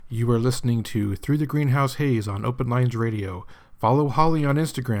You are listening to Through the Greenhouse Haze on Open Lines Radio. Follow Hollee on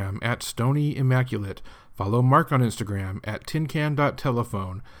Instagram at StonyImmaculate. Follow Mark on Instagram at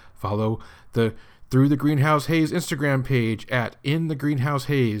tincan.telephone. Follow the Through the Greenhouse Haze Instagram page at In the Greenhouse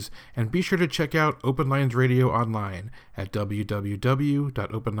Haze. And be sure to check out Open Lines Radio online at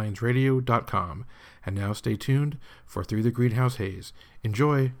www.openlinesradio.com. And now stay tuned for Through the Greenhouse Haze.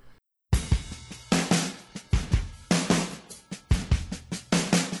 Enjoy!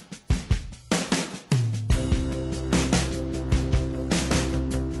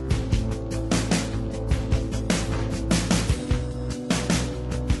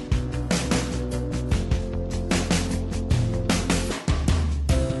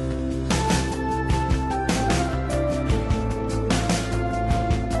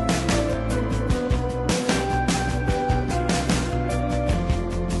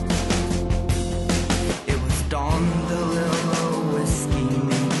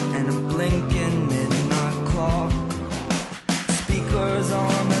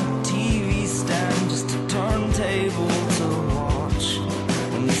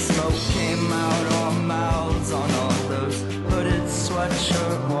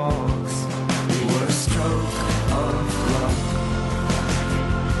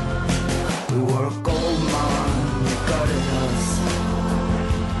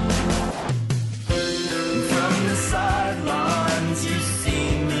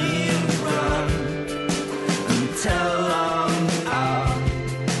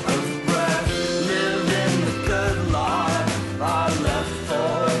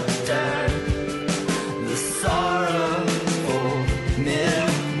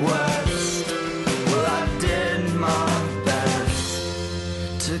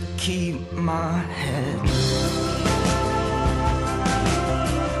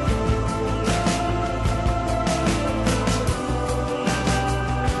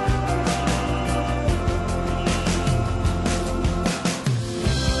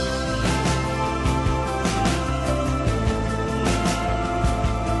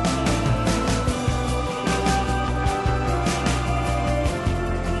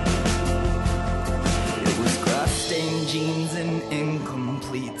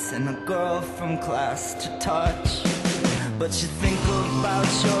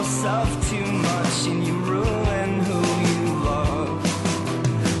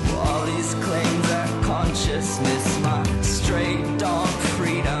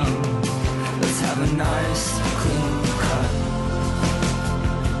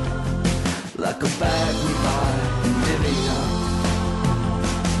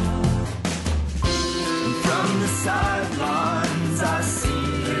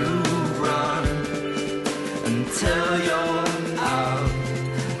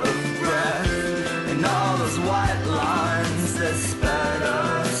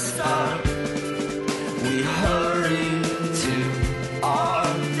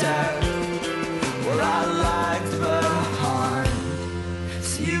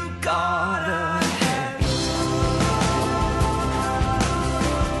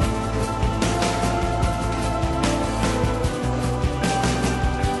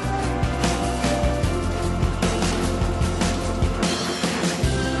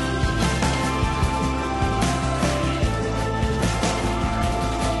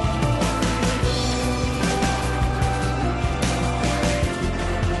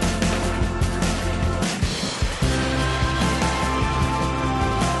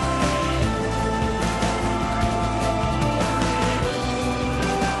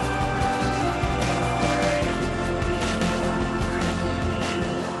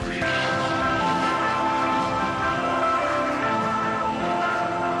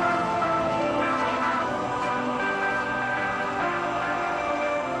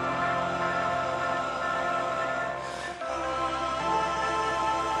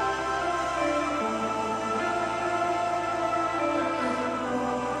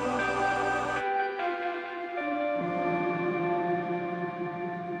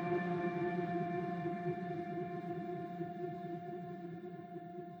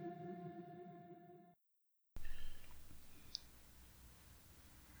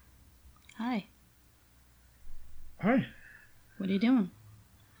 Hi. Hi. What are you doing?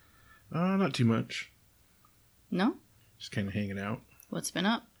 Not too much. No? Just kind of hanging out. What's been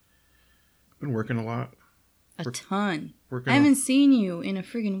up? Been working a lot. A ton. Working I haven't seen you in a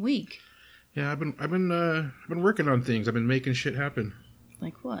friggin' week. Yeah, I've been working on things. I've been making shit happen.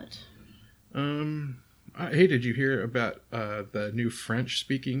 Like what? Hey, did you hear about the new French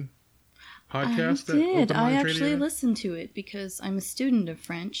speaking podcast? I did. I Lines actually Radio? listened to it because I'm a student of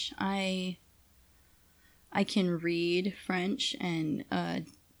French. I can read French and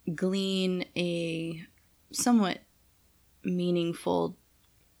glean a somewhat meaningful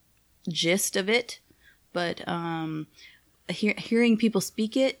gist of it, but hearing people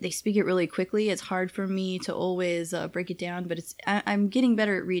speak it, they speak it really quickly. It's hard for me to always break it down, but I'm getting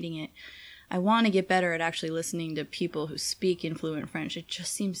better at reading it. I want to get better at actually listening to people who speak in fluent French. It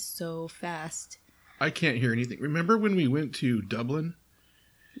just seems so fast. I can't hear anything. Remember when we went to Dublin?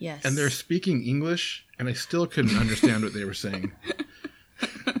 Yes. And they're speaking English, and I still couldn't understand what they were saying.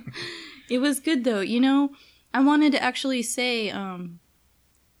 It was good, though. You know, I wanted to actually say,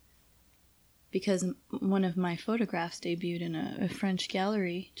 because one of my photographs debuted in a French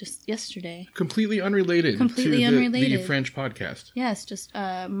gallery just yesterday. Completely unrelated to the French podcast. Yes, just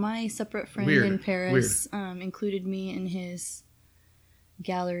my separate friend in Paris included me in his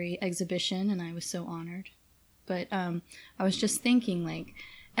gallery exhibition, and I was so honored. But I was just thinking, like,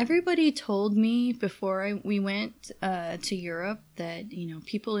 everybody told me before we went to Europe that, you know,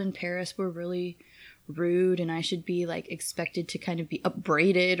 people in Paris were really rude and I should be, like, expected to kind of be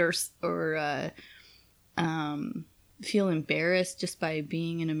upbraided or feel embarrassed just by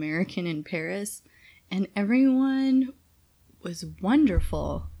being an American in Paris. And everyone was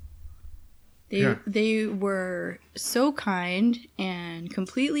wonderful. They were so kind and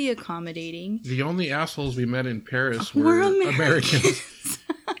completely accommodating. The only assholes we met in Paris were Americans.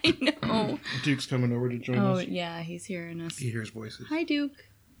 I know. Duke's coming over to join us. Oh, yeah, he's hearing us. He hears voices. Hi, Duke.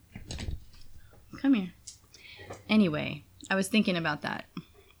 Come here. Anyway, I was thinking about that.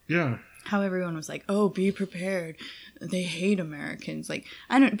 Yeah. How everyone was like, oh, be prepared. They hate Americans. Like,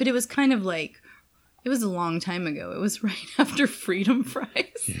 but it was kind of like, it was a long time ago. It was right after Freedom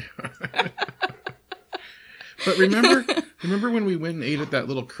Fries. Yeah. But remember when we went and ate at that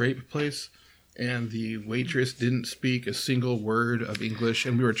little crepe place and the waitress didn't speak a single word of English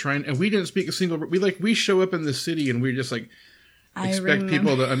and we didn't speak a single word. We show up in the city and we just like expect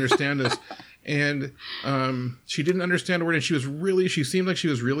people to understand us. And she didn't understand a word and she seemed like she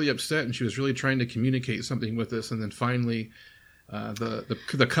was really upset and she was really trying to communicate something with us. And then finally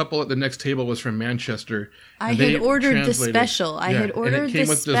the couple at the next table was from Manchester. I had ordered the special. I had ordered the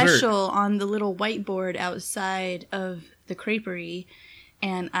special on the little whiteboard outside of the creperie.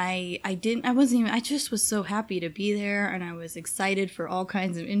 And I just was so happy to be there. And I was excited for all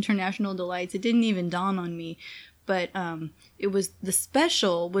kinds of international delights. It didn't even dawn on me. But the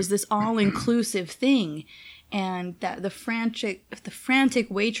special was this all-inclusive thing. And that the frantic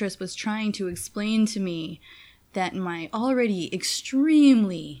waitress was trying to explain to me that my already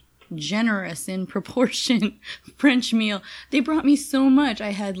extremely generous in proportion French meal, they brought me so much. I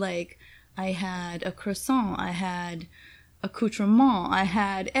had a croissant, I had accoutrement, I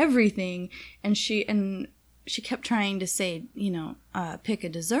had everything, and she kept trying to say, you know, pick a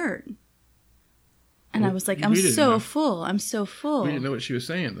dessert. And I was like, I'm so full. We didn't know what she was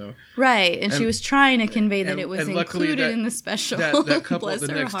saying, though. Right. And she was trying to convey that it was included in the special. That couple at the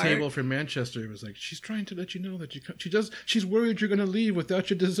next table from Manchester was like, she's trying to let you know that she's worried you're going to leave without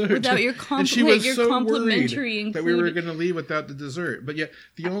your dessert. Without your and she was so complimentary worried that we were going to leave without the dessert. But yet,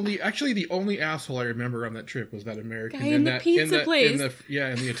 the only asshole I remember on that trip was that American guy in the pizza place. in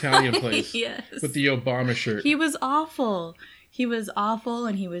the Italian place. Yes. With the Obama shirt. He was awful. He was awful,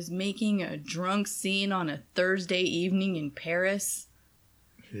 and he was making a drunk scene on a Thursday evening in Paris.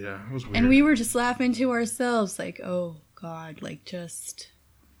 Yeah, it was weird. And we were just laughing to ourselves, like, oh, God, like, just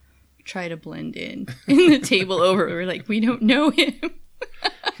try to blend in the table over. We're like, we don't know him.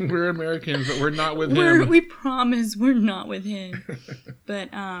 We're Americans, but we're not with him. We promise we're not with him. But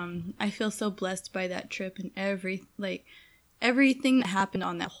I feel so blessed by that trip, and everything that happened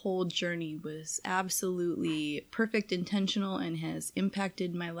on that whole journey was absolutely perfect, intentional, and has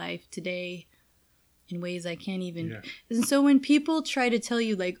impacted my life today in ways I can't even. Yeah. And so when people try to tell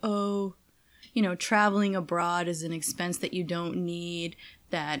you, like, oh, you know, traveling abroad is an expense that you don't need,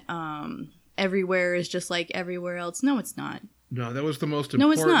 that everywhere is just like everywhere else. No, it's not. No, that was the most important.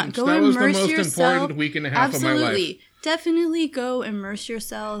 No, it's not. Go immerse yourself. Important week and a half of my life. Absolutely. Definitely go immerse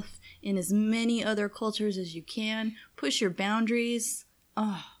yourself in as many other cultures as you can. Push your boundaries.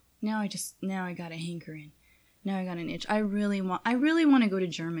 Oh, now I got a hankering. Now I got an itch. I really want to go to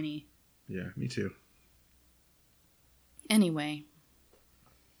Germany. Yeah, me too. Anyway,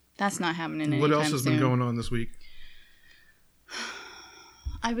 that's not happening anytime soon. What else has been going on this week?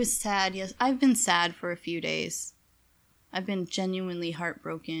 I was sad. Yes, I've been sad for a few days. I've been genuinely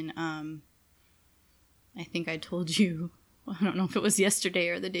heartbroken. I think I told you. I don't know if it was yesterday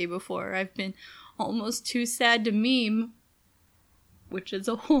or the day before. I've been almost too sad to meme, which is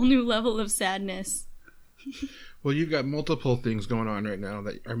a whole new level of sadness. Well, you've got multiple things going on right now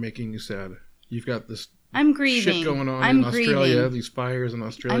that are making you sad. You've got this I'm grieving. Shit going on in Australia, these fires in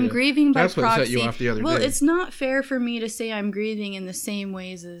Australia. I'm grieving by proxy. That's what set you off the other day. Well, it's not fair for me to say I'm grieving in the same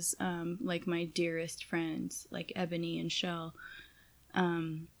ways as like my dearest friends, like Ebony and Shell.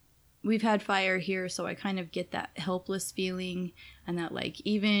 We've had fire here, so I kind of get that helpless feeling, and that like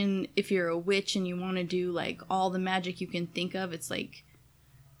even if you're a witch and you want to do like all the magic you can think of, it's like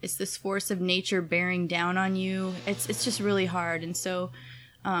it's this force of nature bearing down on you. It's just really hard, and so.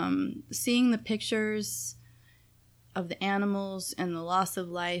 Seeing the pictures of the animals and the loss of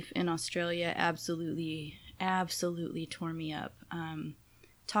life in Australia absolutely tore me up.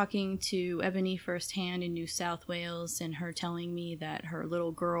 Talking to Ebony firsthand in New South Wales and her telling me that her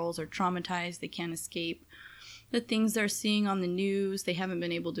little girls are traumatized, they can't escape the things they're seeing on the news. They haven't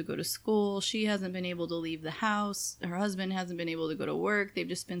been able to go to school. She hasn't been able to leave the house. Her husband hasn't been able to go to work. They've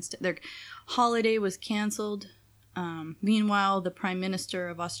just been their holiday was canceled. Meanwhile, the Prime Minister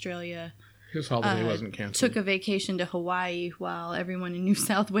of Australia his holiday wasn't canceled. Took a vacation to Hawaii while everyone in New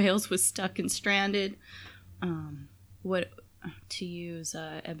South Wales was stuck and stranded. What to use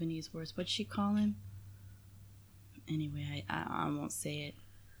Ebony's words? What'd she call him? Anyway, I won't say it.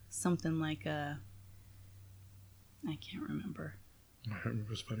 Something like I can't remember. I remember it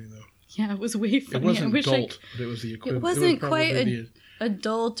was funny though. Yeah, it was way funny. It wasn't dolt, but it was the equivalent. It wasn't quite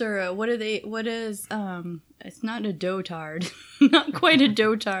adult or what is it's not a dotard. Not quite a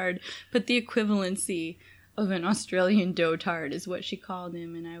dotard, but the equivalency of an Australian dotard is what she called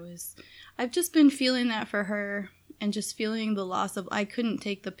him. And I've just been feeling that for her and just feeling the loss of, I couldn't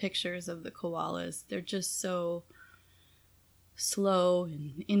take the pictures of the koalas. They're just so slow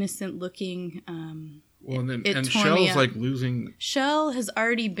and innocent looking. Well, and Shell's like losing. Shell has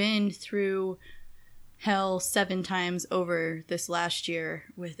already been through hell 7 times over this last year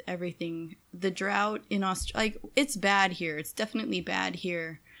with everything. The drought in Australia, like, it's bad here. It's definitely bad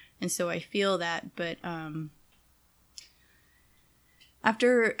here. And so I feel that. But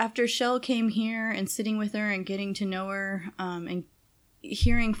after Shell came here and sitting with her and getting to know her and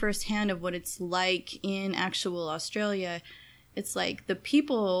hearing firsthand of what it's like in actual Australia, it's like the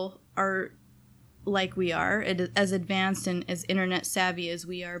people are like we are, as advanced and as internet savvy as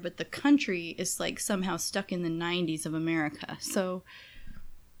we are, but the country is like somehow stuck in the 90s of America. So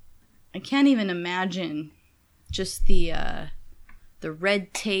I can't even imagine just the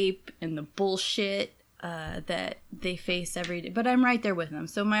red tape and the bullshit that they face every day. But I'm right there with them.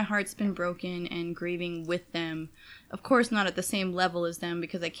 So my heart's been broken and grieving with them. Of course, not at the same level as them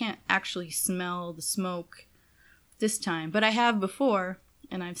because I can't actually smell the smoke this time. But I have before,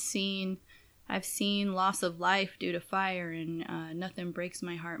 and I've seen loss of life due to fire, and nothing breaks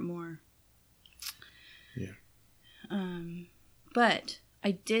my heart more. Yeah. But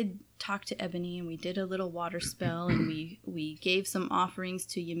I did talk to Ebony, and we did a little water spell, and we gave some offerings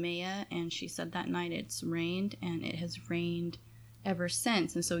to Yemaya, and she said that night it's rained, and it has rained ever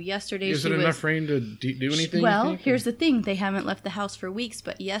since. And so yesterday Is it enough rain to do anything? Well, here's the thing. They haven't left the house for weeks,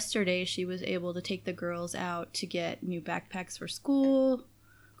 but yesterday she was able to take the girls out to get new backpacks for school,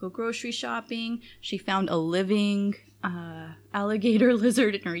 go grocery shopping. She found a living alligator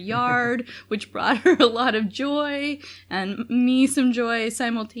lizard in her yard, which brought her a lot of joy and me some joy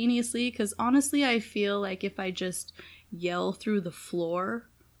simultaneously, because honestly I feel like if I just yell through the floor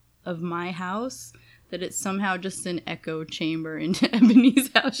of my house that it's somehow just an echo chamber into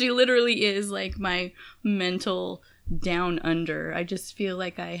Ebony's house. She literally is like my mental down under. I just feel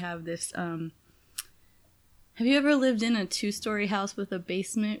like I have this have you ever lived in a 2-story house with a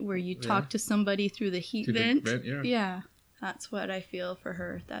basement where you talk to somebody through the heat vent? Yeah, that's what I feel for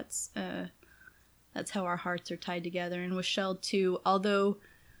her. That's how our hearts are tied together. And with Shell too, although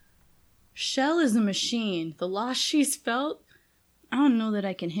Shell is a machine, the loss she's felt, I don't know that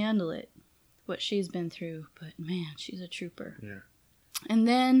I can handle it, what she's been through. But man, she's a trooper. Yeah. And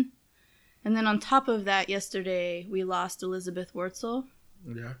then on top of that, yesterday we lost Elizabeth Wurtzel.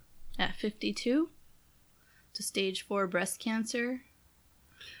 Yeah. At 52. To stage 4 breast cancer.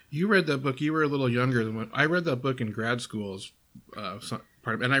 You read that book. You were a little younger than when I read that book in grad school as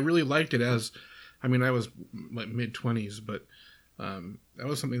and I really liked it as, I mean, I was like mid-20s, but that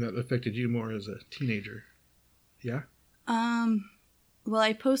was something that affected you more as a teenager. Yeah? Well,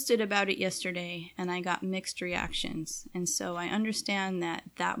 I posted about it yesterday, and I got mixed reactions. And so I understand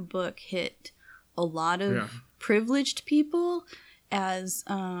that book hit a lot of privileged people as...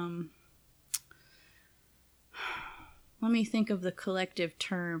 let me think of the collective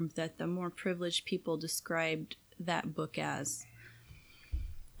term that the more privileged people described that book as.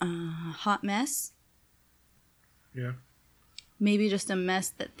 Hot mess. Yeah. Maybe just a mess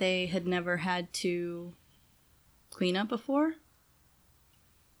that they had never had to clean up before.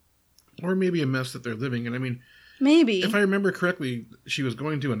 Or maybe a mess that they're living in. I mean, maybe. If I remember correctly, she was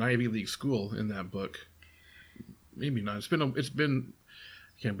going to an Ivy League school in that book. Maybe not. It's been.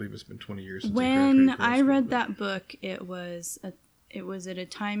 I can't believe it's been 20 years since when I read that book. It was at a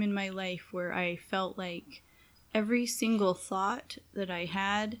time in my life where I felt like every single thought that I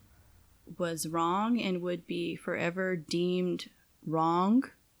had was wrong and would be forever deemed wrong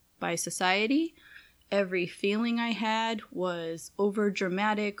by society. Every feeling I had was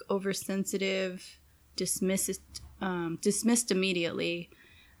over-dramatic, oversensitive, dismissed immediately,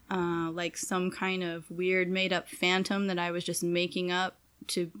 like some kind of weird made-up phantom that I was just making up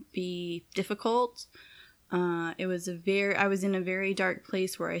to be difficult. I was in a very dark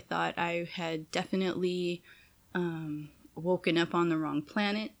place where I thought I had definitely woken up on the wrong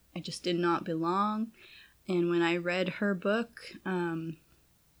planet. I just did not belong. And when I read her book,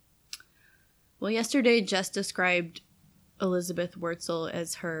 yesterday Jess described Elizabeth Wurtzel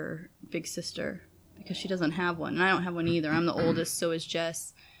as her big sister because she doesn't have one, and I don't have one either. I'm the oldest, so is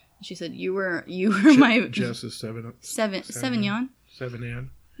Jess. And she said, "You were my." Jess is seven. Yon.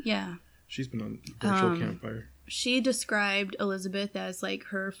 7 Yeah. She's been on Virtual Campfire. She described Elizabeth as like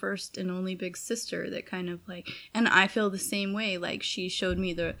her first and only big sister that kind of like, and I feel the same way. Like she showed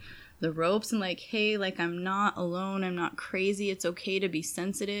me the ropes and like, hey, like I'm not alone. I'm not crazy. It's okay to be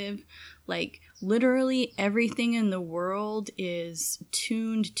sensitive. Like literally everything in the world is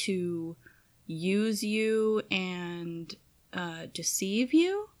tuned to use you and deceive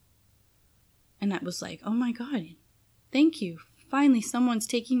you. And that was like, oh my God, thank you. Finally, someone's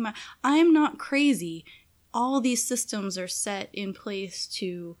taking I'm not crazy. All these systems are set in place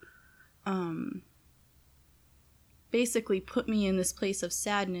to basically put me in this place of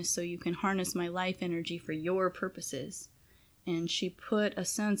sadness so you can harness my life energy for your purposes. And she put a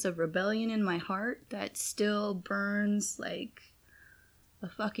sense of rebellion in my heart that still burns like a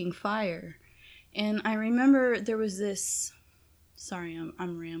fucking fire. And I remember there was this... Sorry,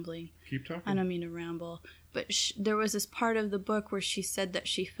 I'm rambling. Keep talking. I don't mean to ramble. But there was this part of the book where she said that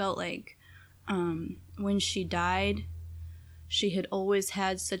she felt like when she died, she had always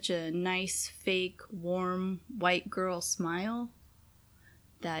had such a nice, fake, warm, white girl smile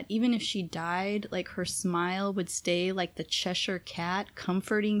that even if she died, like her smile would stay like the Cheshire Cat,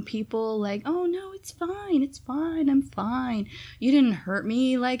 comforting people like, oh no, it's fine, I'm fine. You didn't hurt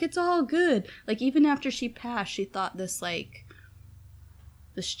me, like it's all good. Like even after she passed, she thought this like...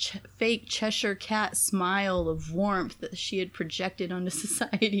 this fake Cheshire Cat smile of warmth that she had projected onto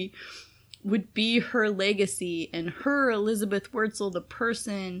society would be her legacy, and her, Elizabeth Wurtzel, the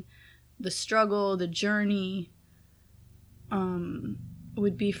person, the struggle, the journey,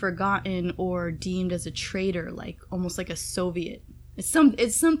 would be forgotten or deemed as a traitor, like almost like a Soviet. It's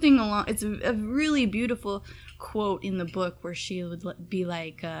something along. It's a really beautiful quote in the book where she would be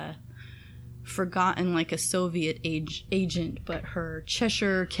like forgotten like a Soviet agent, but her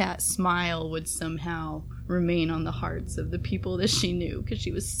Cheshire Cat smile would somehow remain on the hearts of the people that she knew because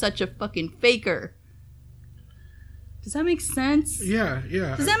she was such a fucking faker. Does that make sense? Yeah.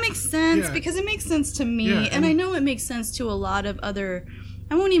 Does that make sense? Yeah. Because it makes sense to me, and I know it makes sense to a lot of other...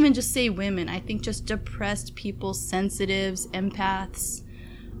 I won't even just say women. I think just depressed people, sensitives, empaths,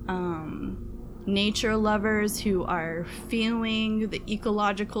 nature lovers who are feeling the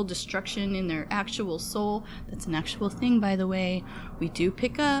ecological destruction in their actual soul. That's an actual thing, by the way. We do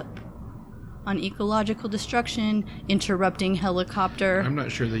pick up on ecological destruction, interrupting helicopter. I'm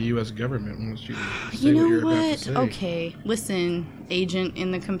not sure the U.S. government wants you to say what you're about to say. Okay, listen, agent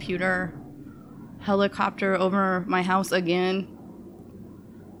in the computer. Helicopter over my house again.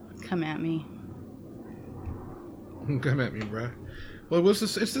 Come at me. Come at me, bruh. Well, it's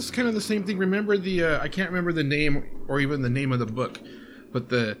this kind of the same thing. Remember I can't remember the name or even the name of the book, but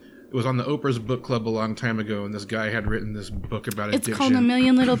it was on the Oprah's book club a long time ago, and this guy had written this book about addiction. It's called A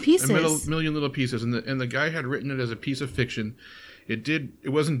Million Little Pieces. A Million Little Pieces, and the guy had written it as a piece of fiction. It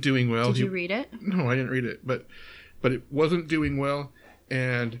wasn't doing well. Did you read it? No, I didn't read it, but it wasn't doing well,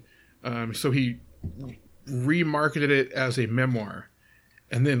 and so he remarketed it as a memoir.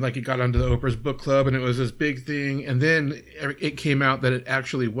 And then, like, it got onto the Oprah's book club, and it was this big thing. And then it came out that it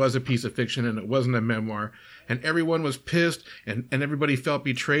actually was a piece of fiction, and it wasn't a memoir. And everyone was pissed, and everybody felt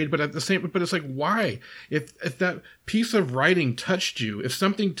betrayed. But it's like, why? If that piece of writing touched you, if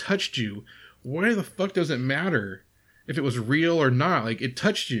something touched you, why the fuck does it matter if it was real or not? Like, it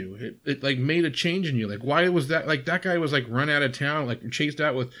touched you. It like made a change in you. Like, why was that? Like, that guy was like run out of town, like chased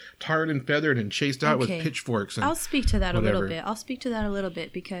out with tarred and feathered and chased out with pitchforks. And I'll speak to that whatever. a little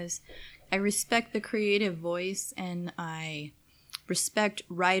bit. Because I respect the creative voice, and I respect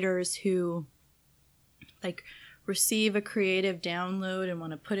writers who like receive a creative download and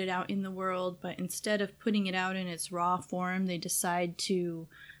want to put it out in the world, but instead of putting it out in its raw form, they decide to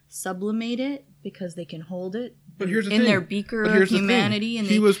sublimate it because they can hold it in their beaker of humanity, and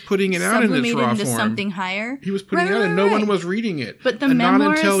he was putting it out in its raw into form. Something higher. He was putting it out, and no one was reading it. But the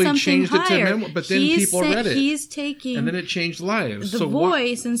memoir is something changed higher. It to memoir, but then people read it. He's taking and then it changed lives. The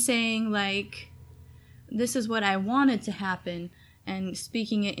voice and saying like, "This is what I wanted to happen," and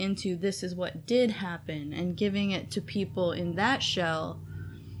speaking it into "This is what did happen," and giving it to people in that shell.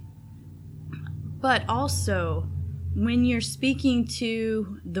 But also, when you're speaking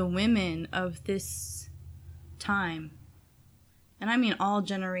to the women of this time, and I mean all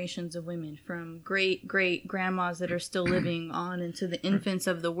generations of women, from great grandmas that are still living on into the infants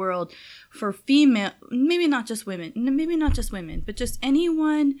of the world, for female, maybe not just women, but just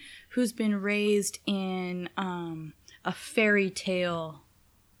anyone who's been raised in a fairy tale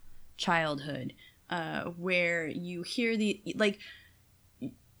childhood, where you hear the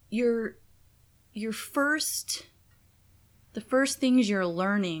first things you're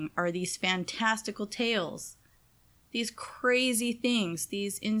learning are these fantastical tales, these crazy things,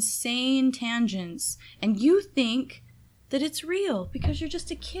 these insane tangents, and you think that it's real because you're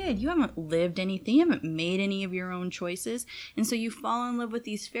just a kid. You haven't lived anything. You haven't made any of your own choices. And so you fall in love with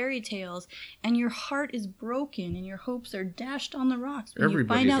these fairy tales, and your heart is broken, and your hopes are dashed on the rocks when you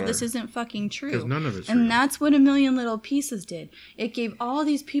find out this isn't fucking true. Because none of it's true. And that's what A Million Little Pieces did. It gave all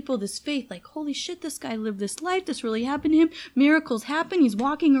these people this faith, like, holy shit, this guy lived this life. This really happened to him. Miracles happen. He's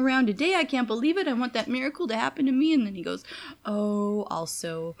walking around today. I can't believe it. I want that miracle to happen to me. And then he goes, oh,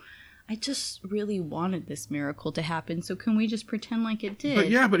 also, I just really wanted this miracle to happen, so can we just pretend like it did?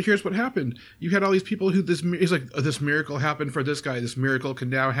 But here's what happened. You had all these people who, this miracle happened for this guy, this miracle can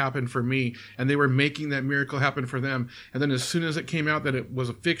now happen for me, and they were making that miracle happen for them, and then as soon as it came out that it was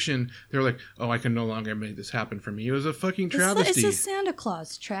a fiction, they were like, oh, I can no longer make this happen for me. It was a fucking travesty. It's a Santa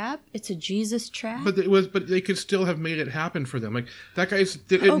Claus trap. It's a Jesus trap. But they could still have made it happen for them. Like, that guy's,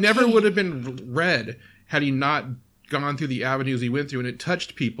 it never would have been read had he not gone through the avenues he went through, and it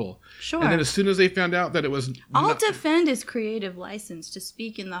touched people. Sure. And then as soon as they found out that it was, I'll defend his creative license to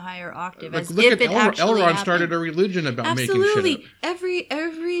speak in the higher octave. Like, as look if at Elrond happened. started a religion about making shit up. Absolutely.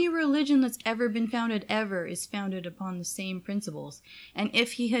 Every religion that's ever been founded ever is founded upon the same principles. And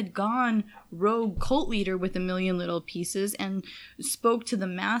if he had gone rogue cult leader with A Million Little Pieces and spoke to the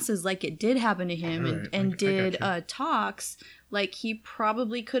masses like it did happen to him, and did talks, like, he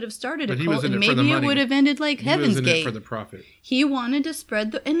probably could have started a cult, and maybe it would have ended like Heaven's Gate. He was in it for the profit. He wanted to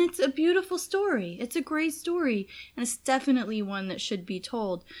spread and it's a beautiful story. It's a great story, and it's definitely one that should be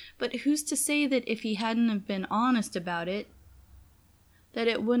told. But who's to say that if he hadn't have been honest about it, that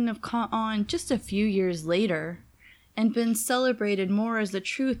it wouldn't have caught on just a few years later and been celebrated more as the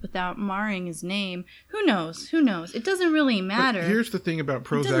truth without marring his name? Who knows? It doesn't really matter. But here's the thing about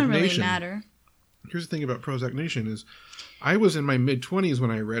Prozac Nation. It doesn't really matter. Here's the thing about Prozac Nation is, I was in my mid-20s when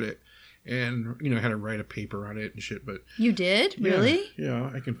I read it, and, I had to write a paper on it and shit, but... You did? Really?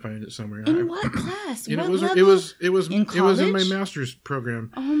 Yeah, I can find it somewhere. In what class? What level? In college? It was in my master's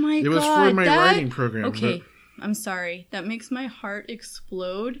program. Oh my God. It was for my writing program. Okay, I'm sorry. That makes my heart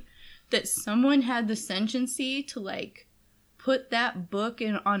explode that someone had the sentiency to, like, put that book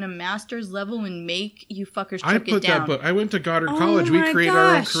on a master's level and make you fuckers check it down. I put that book. I went to Goddard College. We create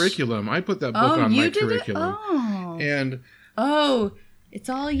our own curriculum. I put that book on my curriculum. Oh. And it's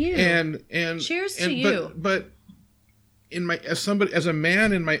all you. And cheers to you. But in my as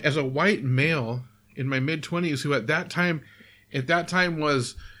a white male in my mid-20s, who at that time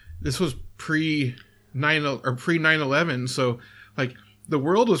was pre 9/11, so like the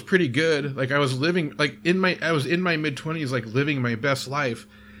world was pretty good. Like I was living I was in my mid-20s, like living my best life,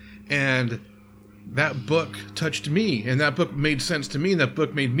 and that book touched me, and that book made sense to me, and that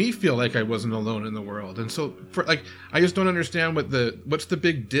book made me feel like I wasn't alone in the world. And so, I just don't understand what's the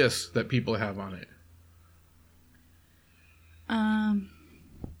big diss that people have on it.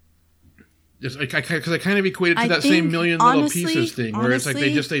 Just because I kind of equate it to that same Million Little Pieces thing, where it's like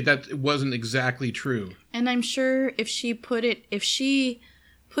they just say that it wasn't exactly true. And I'm sure if she put it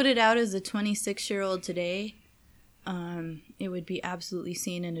out as a 26-year-old today, it would be absolutely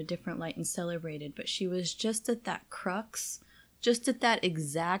seen in a different light and celebrated. But she was just at that crux, just at that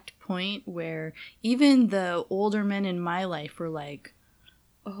exact point where even the older men in my life were like,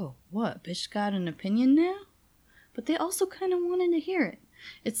 oh, what, bitch got an opinion now? But they also kind of wanted to hear it.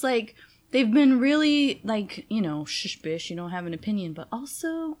 It's like they've been really like, shush bish, you don't have an opinion, but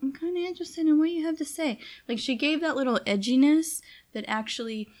also I'm kind of interested in what you have to say. Like she gave that little edginess that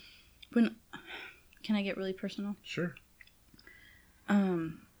actually, can I get really personal? Sure.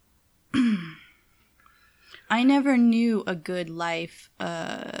 I never knew a good life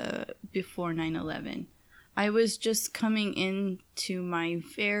before 9/11. I was just coming into my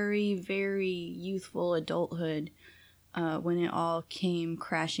very, very youthful adulthood when it all came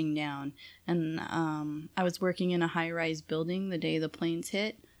crashing down. And I was working in a high-rise building the day the planes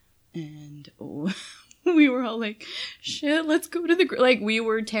hit. And we were all like, shit, let's go to the... Like, we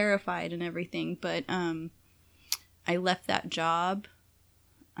were terrified and everything. But I left that job.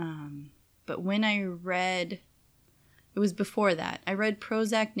 But when I read... It was before that. I read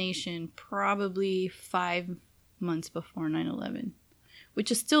Prozac Nation probably 5 months before 9/11. Which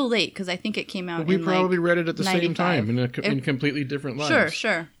is still late, because I think it came out we probably read it at the 95. Same time, in completely different lives.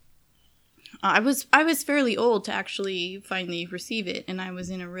 Sure. I was fairly old to actually finally receive it, and I was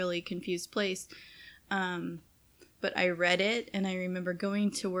in a really confused place. But I read it, and I remember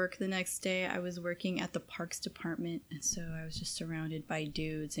going to work the next day. I was working at the parks department, and so I was just surrounded by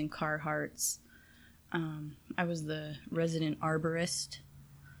dudes in Carhartts. I was the resident arborist.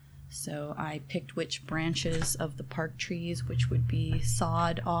 So I picked which branches of the park trees, which would be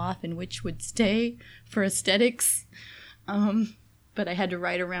sawed off and which would stay for aesthetics. But I had to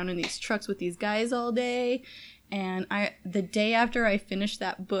ride around in these trucks with these guys all day. And the day after I finished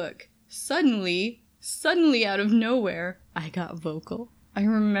that book, suddenly out of nowhere, I got vocal. I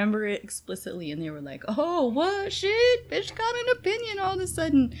remember it explicitly, and they were like, oh, what? Shit, bitch got an opinion all of a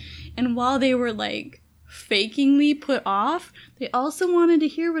sudden. And while they were like, fakingly put off, they also wanted to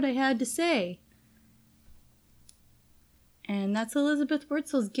hear what I had to say. And that's Elizabeth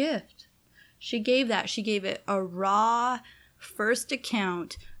Wurzel's gift. She gave it a raw first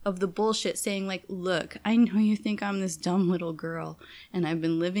account of the bullshit, saying like, look, I know you think I'm this dumb little girl and I've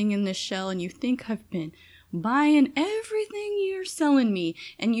been living in this shell, and you think I've been buying everything you're selling me,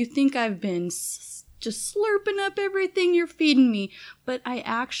 and you think I've been just slurping up everything you're feeding me. But I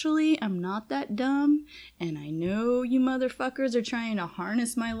actually am not that dumb, and I know you motherfuckers are trying to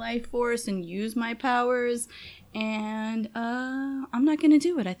harness my life force and use my powers, and I'm not gonna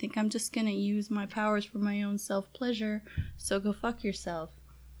do it. I think I'm just gonna use my powers for my own self-pleasure, so go fuck yourself.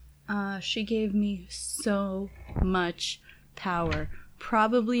 She gave me so much power,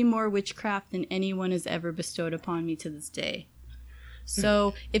 probably more witchcraft than anyone has ever bestowed upon me to this day.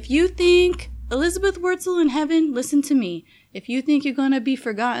 So if you think Elizabeth Wurzel in heaven, listen to me. If you think you're gonna be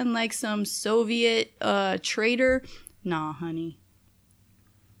forgotten like some Soviet traitor, nah, honey.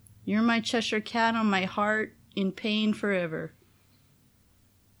 You're my Cheshire cat on my heart, in pain forever.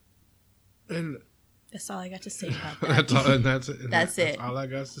 And that's all I got to say about that. That's it. All I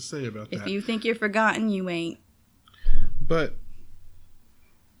got to say about that. If you think you're forgotten, you ain't. But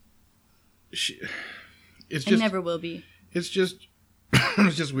it's just... I never will be. It's just...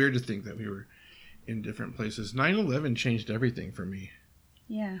 it's just weird to think that we were in different places. 9/11 changed everything for me.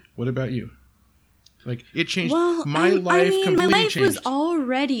 Yeah. What about you? Like, it changed my life completely. My life changed. was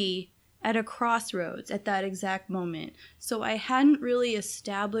already at a crossroads at that exact moment. So I hadn't really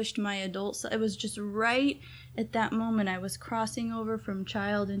established my adult self. It was just right at that moment. I was crossing over from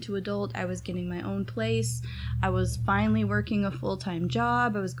child into adult. I was getting my own place. I was finally working a full-time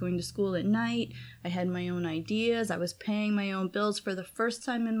job. I was going to school at night. I had my own ideas. I was paying my own bills for the first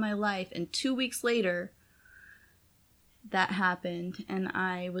time in my life. And 2 weeks later, that happened. And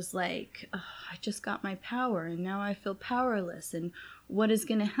I was like, oh, I just got my power. And now I feel powerless. And what is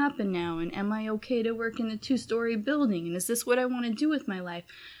going to happen now? And am I okay to work in a 2-story building? And is this what I want to do with my life?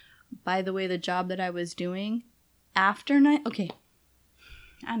 By the way, the job that I was doing after night... Okay.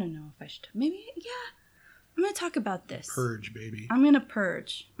 I don't know if I should... Maybe, yeah. I'm going to talk about this. Purge, baby. I'm going to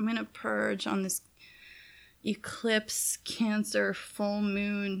purge. I'm going to purge on this eclipse, Cancer, full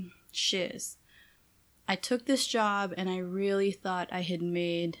moon shiz. I took this job and I really thought I had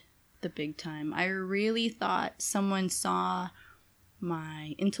made the big time. I really thought someone saw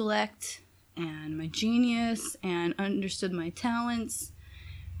my intellect and my genius and understood my talents.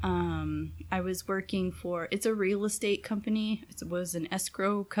 I was working for, it's a real estate company. It was an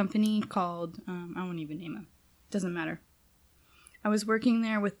escrow company called, I won't even name it. Doesn't matter. I was working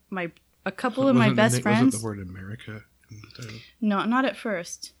there with a couple of my best friends. Was it the word America in the title? No, not at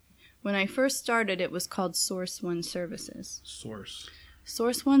first. When I first started, it was called Source One Services.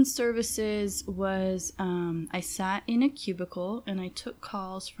 Source One Services was, I sat in a cubicle and I took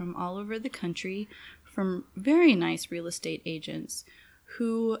calls from all over the country from very nice real estate agents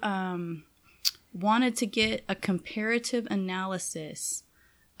who wanted to get a comparative analysis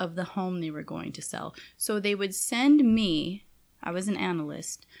of the home they were going to sell. So they would send me, I was an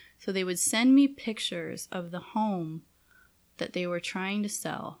analyst, so they would send me pictures of the home that they were trying to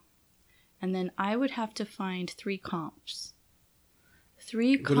sell. And then I would have to find 3 comps.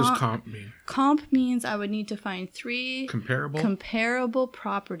 What does comp mean? Comp means I would need to find 3 comparable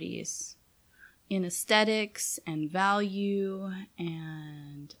properties in aesthetics and value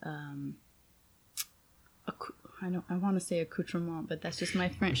and I want to say accoutrement, but that's just my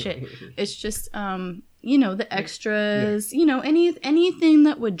French shit. It's just the extras, anything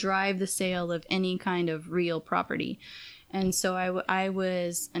that would drive the sale of any kind of real property. And so I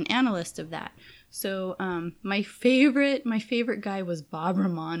was an analyst of that. So my favorite guy was Bob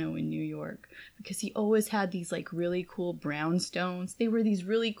Romano in New York, because he always had these like really cool brownstones. They were these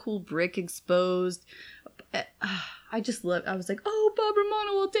really cool brick exposed. I was like, oh, Bob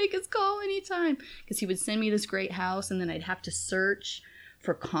Romano will take his call anytime, because he would send me this great house, and then I'd have to search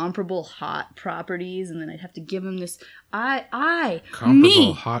for comparable hot properties, and then I'd have to give him this.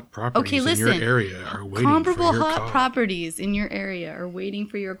 Comparable hot properties in your area are waiting for your call. Comparable hot properties in your area are waiting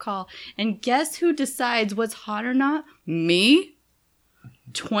for your call. And guess who decides what's hot or not? Me.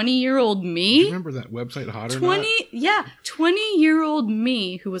 20-year-old me. Do you remember that website, Hot or Not? Yeah, 20-year-old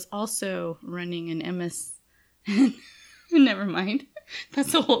me, who was also running an MS. Never mind.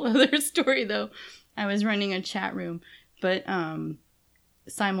 That's a whole other story, though. I was running a chat room, but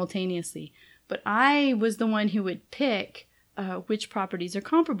simultaneously. But I was the one who would pick which properties are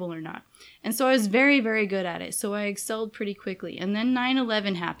comparable or not. And so I was very, very good at it. So I excelled pretty quickly. And then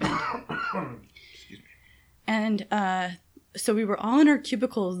 9/11 happened. Excuse me. And so we were all in our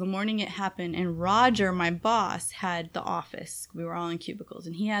cubicles the morning it happened. And Roger, my boss, had the office. We were all in cubicles.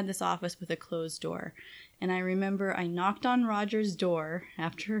 And he had this office with a closed door. And I remember I knocked on Roger's door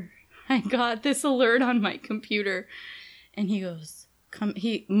after I got this alert on my computer. And he goes,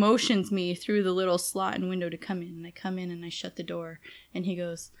 he motions me through the little slot and window to come in. And I come in and I shut the door. And he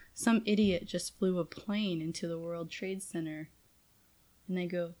goes, some idiot just flew a plane into the World Trade Center. And I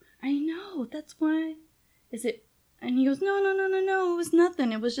go, I know, that's why. Is it? And he goes, no, it was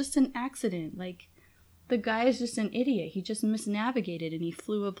nothing. It was just an accident. Like, the guy is just an idiot. He just misnavigated and he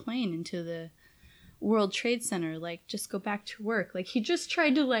flew a plane into the World Trade Center. Like, just go back to work. Like, he just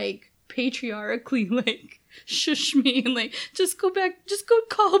tried to, like, patriarchally, like, shush me and, like, just go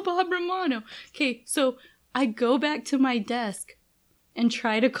call Bob Romano. Okay, so I go back to my desk and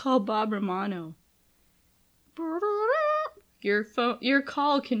try to call Bob Romano. Your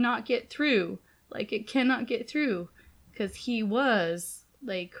call cannot get through. Like, it cannot get through, because he was,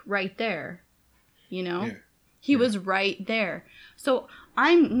 like, right there, you know? Yeah. He was right there. So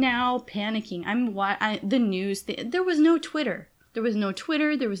I'm now panicking. The news, there was no Twitter. There was no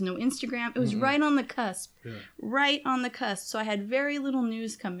Instagram. It was right on the cusp. Yeah. Right on the cusp. So I had very little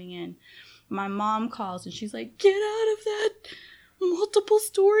news coming in. My mom calls, and she's like, get out of that multiple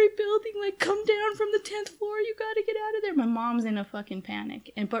story building, like, come down from the 10th floor, you gotta get out of there. My mom's in a fucking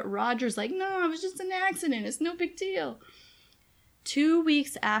panic. But Roger's like, no, it was just an accident, it's no big deal. 2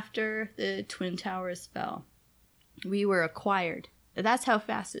 weeks after the Twin Towers fell, we were acquired. That's how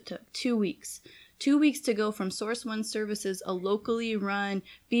fast it took. 2 weeks. 2 weeks to go from Source One Services, a locally run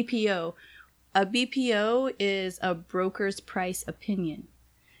BPO. A BPO is a broker's price opinion.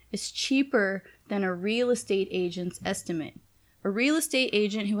 It's cheaper than a real estate agent's estimate. A real estate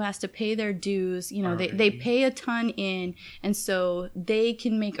agent who has to pay their dues, you know, they pay a ton in, and so they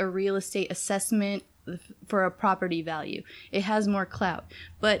can make a real estate assessment for a property value. It has more clout.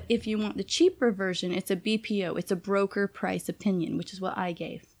 But if you want the cheaper version, it's a BPO. It's a broker price opinion, which is what I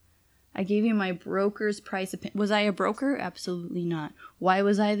gave. I gave you my broker's price opinion. Was I a broker? Absolutely not. Why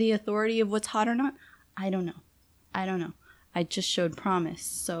was I the authority of what's hot or not? I don't know. I just showed promise.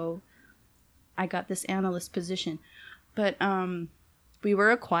 So I got this analyst position. But we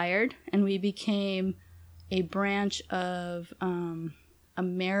were acquired, and we became a branch of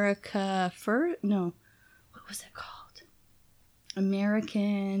America First. No, what was it called?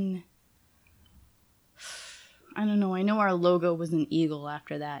 American. I don't know. I know our logo was an eagle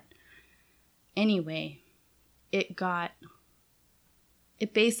after that. Anyway, it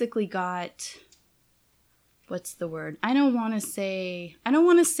basically got. What's the word? I don't want to say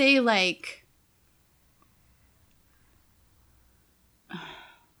like.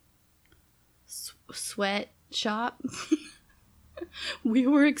 Sweatshop. We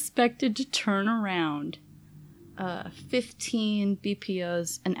were expected to turn around 15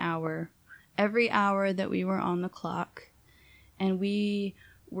 BPOs an hour every hour that we were on the clock, and we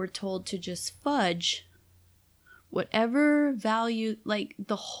were told to just fudge whatever value, like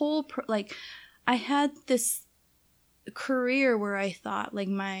the whole I had this career where I thought like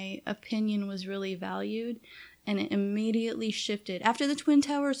my opinion was really valued, and it immediately shifted after the Twin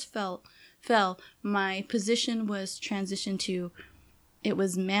Towers fell. My position was transitioned to it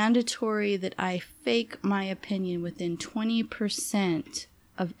was mandatory that I fake my opinion within 20%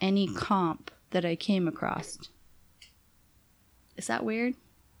 of any comp that I came across. Is that weird?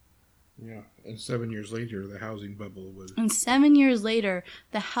 Yeah, and 7 years later, the housing bubble would... And 7 years later,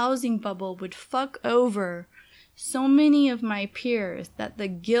 the housing bubble would fuck over so many of my peers that the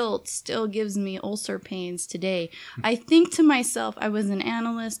guilt still gives me ulcer pains today. I think to myself, I was an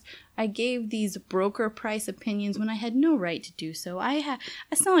analyst. I gave these broker price opinions when I had no right to do so.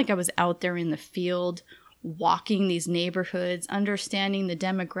 It's not like I was out there in the field walking these neighborhoods, understanding the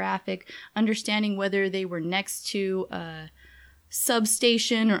demographic, understanding whether they were next to a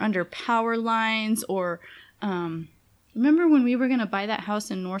substation or under power lines, or remember when we were going to buy that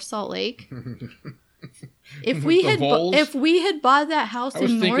house in North Salt Lake? If we had bought that house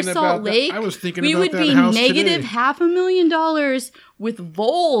in North Salt Lake, we would be negative $500,000 with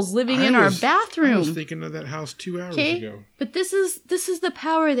voles living in our bathroom. I was thinking of that house 2 hours ago. But this is the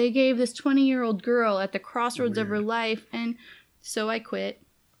power they gave this 20-year-old girl at the crossroads of her life, and so I quit.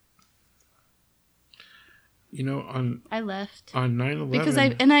 You know, I left on 9/11 because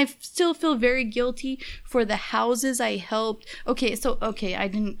I still feel very guilty for the houses I helped. Okay, I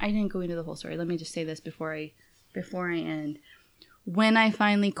didn't go into the whole story. Let me just say this before I end. When I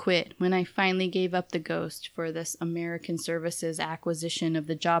finally quit, when I finally gave up the ghost for this American Services acquisition of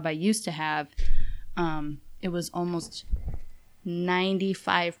the job I used to have, it was almost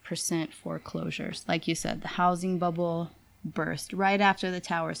 95% foreclosures. Like you said, the housing bubble burst right after the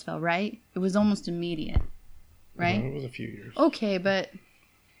towers fell, right? It was almost immediate. Right? No, it was a few years. Okay, but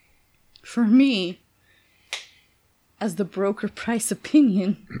for me, as the broker price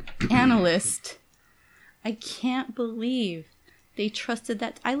opinion analyst, I can't believe they trusted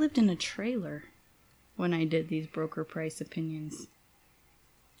that. I lived in a trailer when I did these broker price opinions.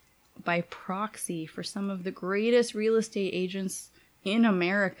 By proxy for some of the greatest real estate agents in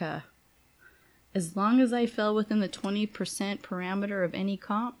America. As long as I fell within the 20% parameter of any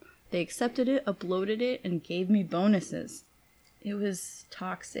comp, they accepted it, uploaded it, and gave me bonuses. It was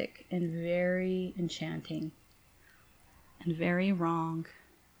toxic and very enchanting. And very wrong.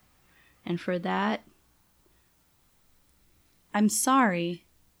 And for that, I'm sorry,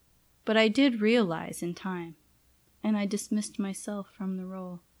 but I did realize in time. And I dismissed myself from the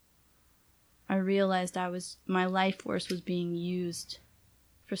role. I realized my life force was being used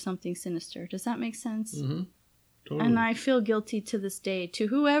for something sinister. Does that make sense? Mm-hmm. Totally. And I feel guilty to this day. To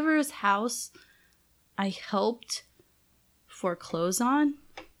whoever's house I helped foreclose on,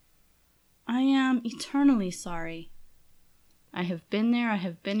 I am eternally sorry. I have been there. I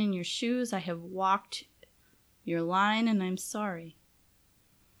have been in your shoes. I have walked your line, and I'm sorry.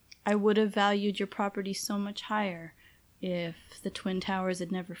 I would have valued your property so much higher if the Twin Towers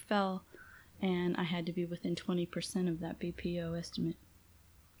had never fell and I had to be within 20% of that BPO estimate.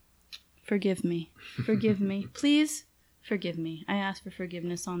 Forgive me. Forgive me. Please forgive me. I ask for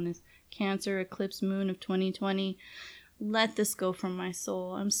forgiveness on this Cancer eclipse moon of 2020. Let this go from my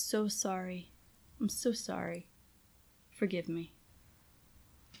soul. I'm so sorry. I'm so sorry. Forgive me.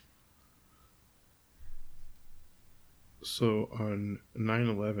 So on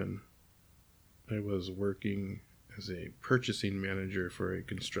 9/11, I was working as a purchasing manager for a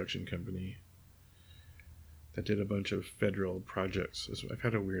construction company that did a bunch of federal projects. I've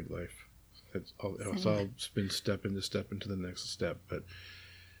had a weird life. It's all been step into the next step. But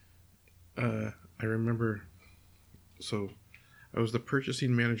I remember, so I was the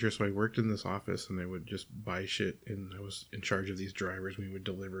purchasing manager, so I worked in this office, and I would just buy shit, and I was in charge of these drivers. We would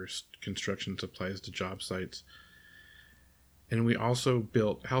deliver construction supplies to job sites. And we also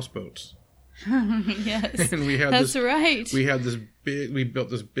built houseboats. Yes, and we had right. We had this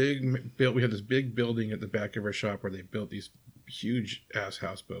big building at the back of our shop where they built these huge ass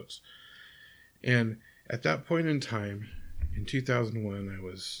houseboats. And at that point in time, in 2001, I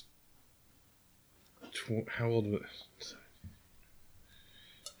was how old was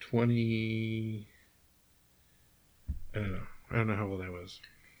 20? I don't know how old I was.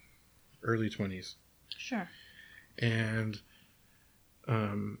 Early 20s. Sure. And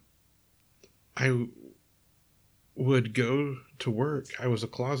I would go to work. I was a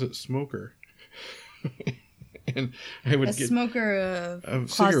closet smoker. And I would get smoker of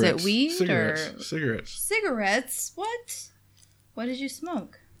closet weed cigarettes. Cigarettes? What did you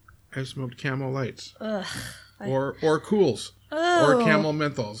smoke? I smoked Camel Lights. Ugh. Or Cools. Oh. Or Camel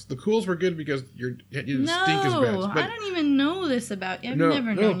Menthols. The Cools were good because you didn't stink as bad. No, I don't even know this about you. I've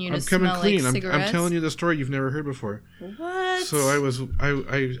never known you to smell like cigarettes. I'm telling you the story you've never heard before. What? So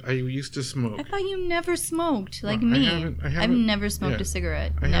I used to smoke. I thought you never smoked like me. I've never smoked a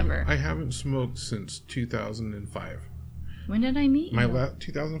cigarette. Never. I haven't smoked since 2005. When did I meet you?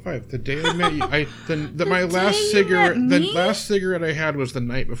 2005. The day I met you. My last cigarette. The last cigarette I had was the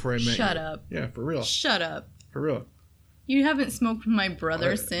night before I met you. Shut up. Yeah, for real. Shut up. For real. You haven't smoked with my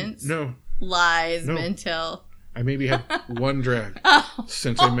brother since? No. Lies, Mintel. I maybe had one drag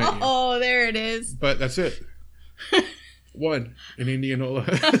since I met you. Oh, there it is. But that's it. One in Indianola.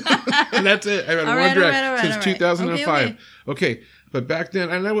 And that's it. I've had one drag since 2005. Okay, but back then,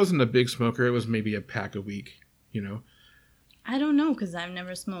 and I wasn't a big smoker. It was maybe a pack a week, you know. I don't know because I've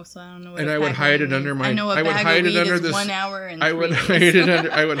never smoked, so I don't know. What and I would hide it under my. I know a bag of weed is 1 hour and I would hide it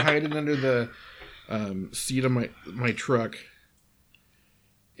under. I would hide it under the seat of my truck.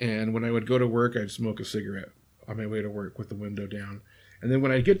 And when I would go to work, I'd smoke a cigarette on my way to work with the window down. And then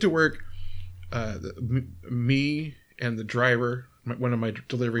when I get to work, me and the driver, one of my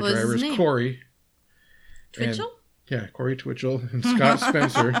delivery drivers, Corey. Twitchell? Corey Twitchell and Scott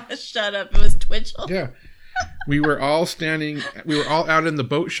Spencer. Shut up. It was Twitchell? Yeah. We were all out in the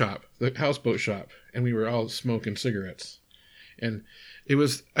boat shop, the houseboat shop, and we were all smoking cigarettes. And it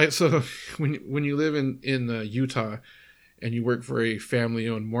was, so when you live in Utah and you work for a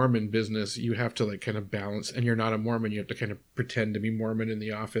family-owned Mormon business, you have to like kind of balance, and you're not a Mormon, you have to kind of pretend to be Mormon in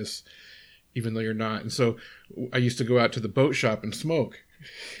the office, even though you're not. And so I used to go out to the boat shop and smoke.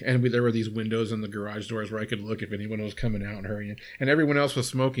 And there were these windows in the garage doors where I could look if anyone was coming out and hurrying. And everyone else was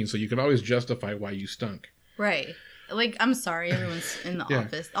smoking, so you could always justify why you stunk. Right. Like, I'm sorry, everyone's in the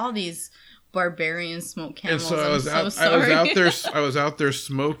office. All these barbarians smoke Camels. And so I was out there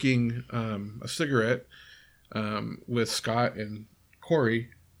smoking a cigarette with Scott and Corey,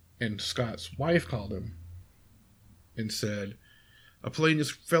 and Scott's wife called him and said, a plane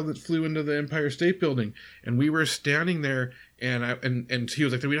just flew into the Empire State Building. And we were standing there, and he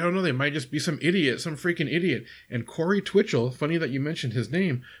was like, we don't know, they might just be some idiot, some freaking idiot. And Corey Twitchell, funny that you mentioned his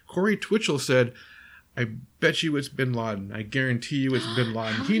name, Corey Twitchell said, I bet you it's Bin Laden. I guarantee you it's Bin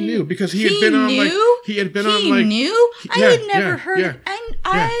Laden. He knew because he had been on like He knew? I had never heard it. And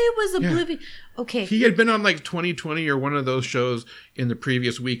I was oblivious. Okay. He had been on like 2020 or one of those shows in the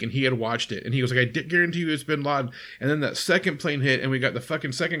previous week, and he had watched it, and he was like, I guarantee you it's Bin Laden. And then that second plane hit, and we got the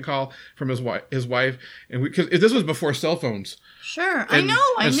fucking second call from his wife, and because this was before cell phones. Sure, I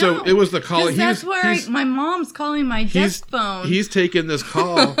know. So it was the call. That's where my mom's calling my desk phone. He's taking this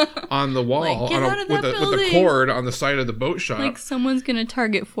call on the wall like, with a cord on the side of the boat shop. Like someone's gonna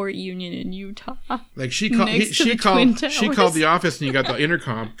target Fort Union in Utah. Like she called the office, and you got the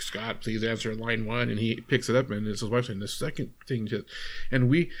intercom. Scott, please answer line 1, and he picks it up, and it's his wife saying the second thing.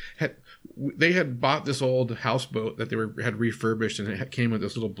 And they had bought this old houseboat that they had refurbished, and it came with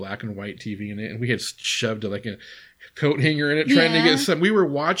this little black and white TV in it, and we had shoved like a coat hanger in it trying to get some. We were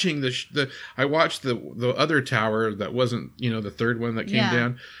watching I watched the other tower that wasn't, the third one that came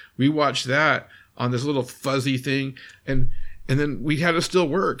down. We watched that on this little fuzzy thing, and then we had to still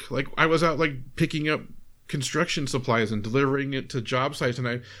work. Like I was out like picking up construction supplies and delivering it to job sites,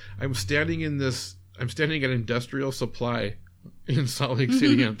 and I'm standing at Industrial Supply in Salt Lake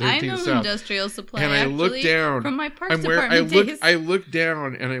City on 13th I know South. Industrial Supply. And I look down from my parks department days. I look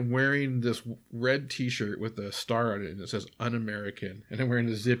down, and I'm wearing this red T-shirt with a star on it, and it says "Un-American." And I'm wearing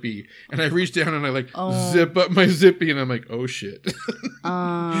a zippy, and I reach down and I zip up my zippy, and I'm like, "Oh shit!"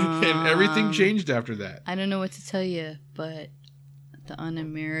 And everything changed after that. I don't know what to tell you, but the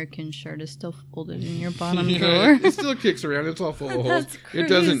Un-American shirt is still folded in your bottom drawer. It still kicks around. It's all full of holes. It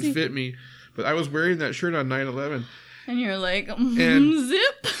doesn't fit me, but I was wearing that shirt on 9/11. And you're like,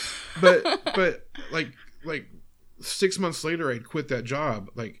 zip. But like 6 months later, I'd quit that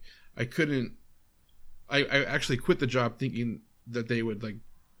job. Like I actually quit the job thinking that they would like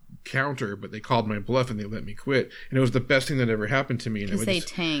counter, but they called my bluff and they let me quit. And it was the best thing that ever happened to me. And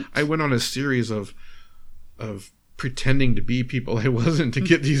tanked. I went on a series of pretending to be people I wasn't to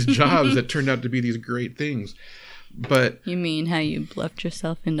get these jobs that turned out to be these great things. But you mean how you bluffed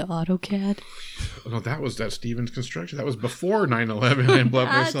yourself into AutoCAD? No, that was Stevens Construction. That was before 9/11. I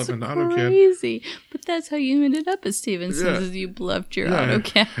bluffed myself into AutoCAD. Crazy, but that's how you ended up at Stevens. Is you bluffed your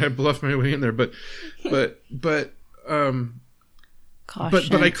AutoCAD. I bluffed my way in there, but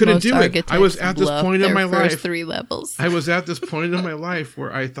Caution, I couldn't do it. I was at this point in my life. 3 levels. I was at this point in my life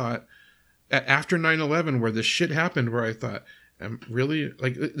where I thought, after 9/11, where this shit happened, where I thought, I'm really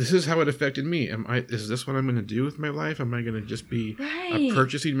like, this is how it affected me. Is this what I'm going to do with my life? Am I going to just be a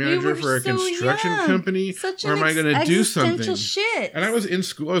purchasing manager for a construction company? Or am I going to do something? Shit. And I was in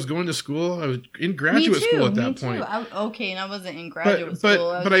school. I was going to school. I was in graduate school at that point. And I wasn't in graduate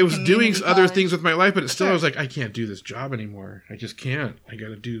school. But I was doing other things with my life, but I was like, I can't do this job anymore. I just can't. I got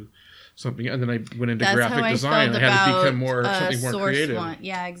to do something. And then I went into graphic design. I had to become something more creative.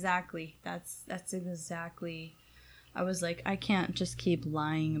 Yeah, exactly. That's exactly I was like, I can't just keep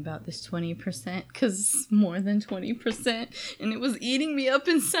lying about this 20% because it's more than 20%, and it was eating me up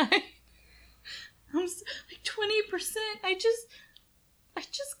inside. I was like, 20%, I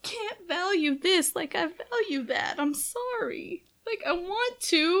just can't value this like I value that. I'm sorry. Like, I want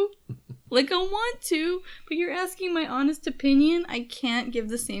to, but you're asking my honest opinion. I can't give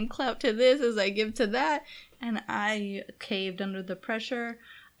the same clout to this as I give to that. And I caved under the pressure.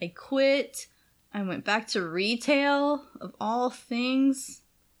 I quit. I went back to retail, of all things,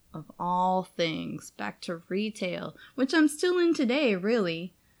 back to retail, which I'm still in today,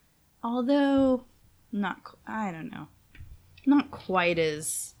 really. Although, not quite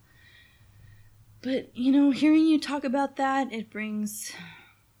as... But, hearing you talk about that, it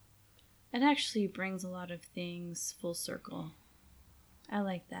actually brings a lot of things full circle. I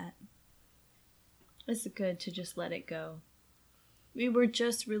like that. It's good to just let it go. We were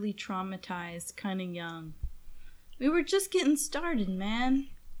just really traumatized, kind of young. We were just getting started, man.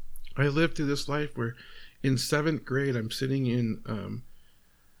 I lived through this life where in 7th grade, I'm sitting in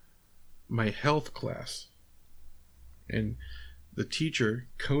my health class. And the teacher,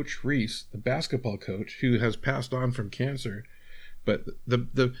 Coach Reese, the basketball coach, who has passed on from cancer, but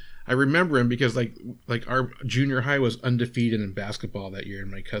I remember him because like our junior high was undefeated in basketball that year,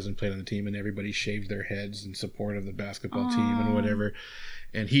 and my cousin played on the team, and everybody shaved their heads in support of the basketball team and whatever.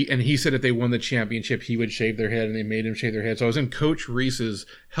 And he said if they won the championship, he would shave their head, and they made him shave their head. So I was in Coach Reese's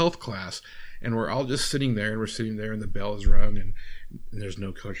health class, and we're all just sitting there, and the bell is rung, and there's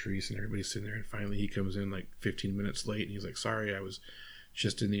no Coach Reese, and everybody's sitting there, and finally he comes in like 15 minutes late, and he's like, "Sorry, I was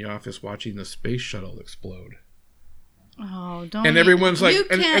just in the office watching the space shuttle explode." Oh, don't! And everyone's like,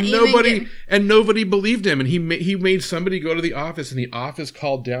 and nobody believed him, and he made somebody go to the office, and the office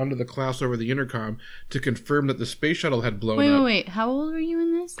called down to the class over the intercom to confirm that the space shuttle had blown up. Wait! How old were you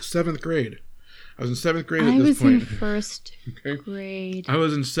in this? 7th grade. I was in 7th grade at this point. I was in 1st grade. I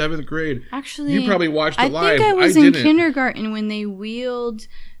was in 7th grade. Actually, you probably watched it live. I think I was in kindergarten when they wheeled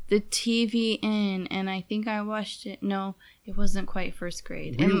the TV in, and I think I watched it. No, it wasn't quite 1st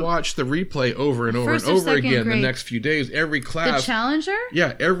grade. We watched the replay over and over and over again the next few days. Every class. The Challenger?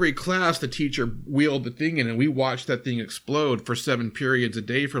 Yeah, every class the teacher wheeled the thing in, and we watched that thing explode for 7 periods a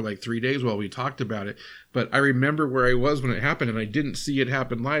day for like 3 days while we talked about it. But I remember where I was when it happened, and I didn't see it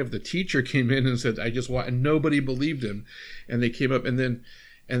happen live. The teacher came in and said, "I just want," and nobody believed him. And they came up, and then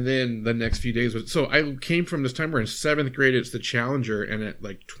the next few days was, so I came from this time where in 7th grade it's the Challenger, and at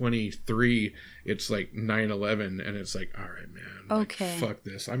like 23 it's like 9/11, and it's like, all right, man, okay, like, fuck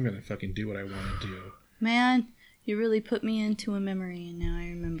this, I'm gonna fucking do what I want to do. Man, you really put me into a memory, and now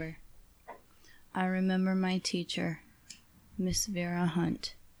I remember my teacher, Miss Vera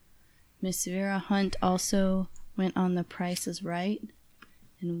Hunt. Miss Vera Hunt also went on The Price is Right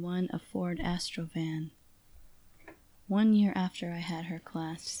and won a Ford Astrovan. 1 year after I had her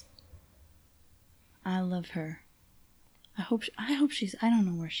class. I love her. I hope she's, I don't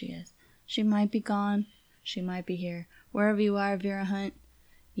know where she is. She might be gone. She might be here. Wherever you are, Vera Hunt,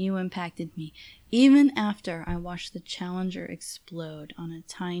 you impacted me. Even after I watched the Challenger explode on a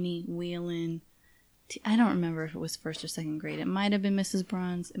tiny wheel-in, I don't remember if it was 1st or 2nd grade. It might have been Mrs.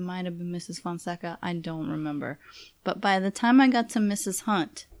 Bronze. It might have been Mrs. Fonseca. I don't remember. But by the time I got to Mrs.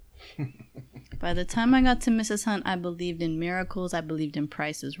 Hunt, I believed in miracles. I believed in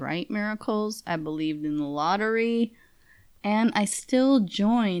Price is Right miracles. I believed in the lottery. And I still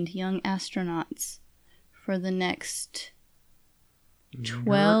joined Young Astronauts for the next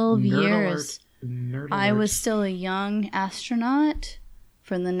 12 years. Nerd alert. I was still a young astronaut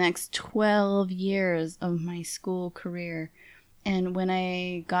for the next 12 years of my school career. And when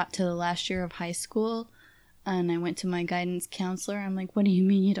I got to the last year of high school and I went to my guidance counselor, I'm like, "What do you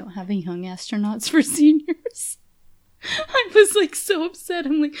mean you don't have a young astronauts for seniors?" I was like so upset.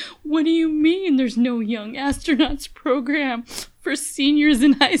 I'm like, "What do you mean there's no young astronauts program for seniors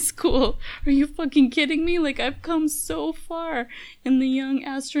in high school? Are you fucking kidding me? Like, I've come so far in the young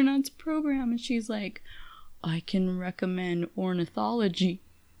astronauts program." And she's like, "I can recommend ornithology."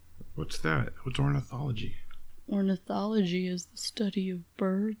 What's that? What's ornithology? Ornithology is the study of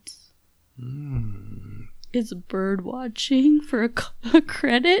birds. It's bird watching for a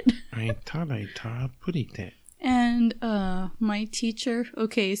credit. I thought put it there. And my teacher,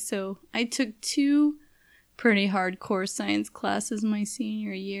 okay, so I took 2 pretty hardcore science classes my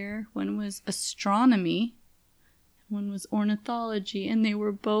senior year. One was astronomy, one was ornithology, and they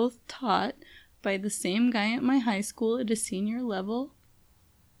were both taught by the same guy at my high school at a senior level.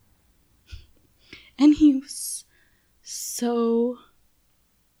 And he was so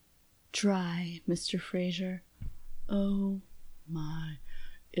dry, Mr. Fraser. Oh my,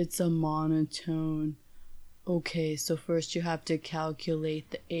 it's a monotone. okay, so first you have to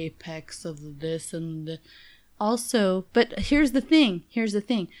calculate the apex of this and the... Also, but here's the thing.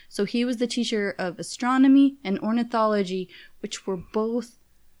 So he was the teacher of astronomy and ornithology, which were both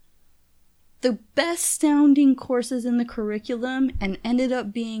the best sounding courses in the curriculum and ended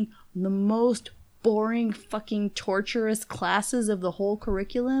up being the most boring, fucking torturous classes of the whole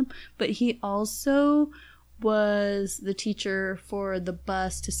curriculum. But he also was the teacher for the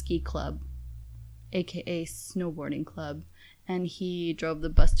bus to ski club, aka snowboarding club. And he drove the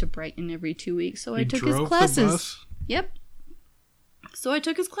bus to Brighton every 2 weeks. So I took his classes. The bus? Yep. So I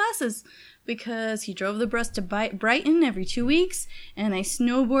took his classes because he drove the bus to Brighton every 2 weeks. And I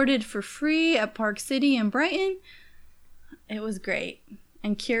snowboarded for free at Park City in Brighton. It was great.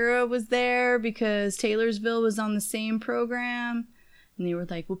 And Kira was there because Taylorsville was on the same program. And they were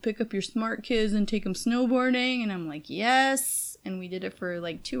like, we'll pick up your smart kids and take them snowboarding. And I'm like, yes. And we did it for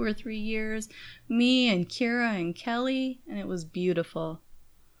like 2 or 3 years. Me and Kira and Kelly. And it was beautiful.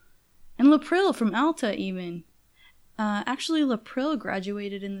 And Lapril from Alta even. Actually, Lapril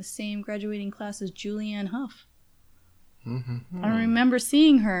graduated in the same graduating class as Julianne Hough. Mm-hmm. I remember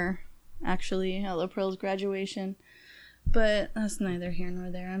seeing her, actually, at Lapril's graduation. But that's neither here nor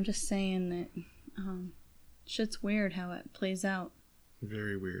there. I'm just saying that shit's weird how it plays out.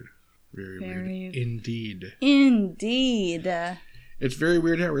 Very weird. Very weird. Indeed. It's very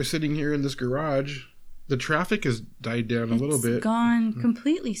weird how we're sitting here in this garage. The traffic has died down a little bit. It's gone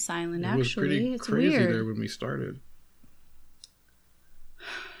completely silent, actually. It was pretty crazy weird. There when we started.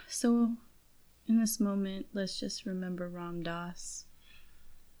 So, in this moment, let's just remember Ram Dass.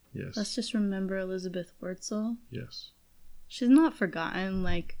 Yes. Let's just remember Elizabeth Wurtzel. Yes. She's not forgotten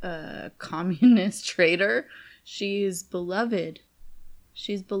like a communist traitor. She's beloved.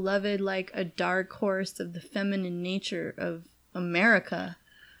 She's beloved like a dark horse of the feminine nature of America.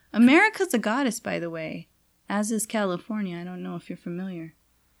 America's a goddess, by the way. As is California. I don't know if you're familiar.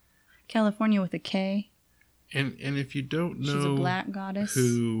 California with a K. And if you don't know... She's a black goddess.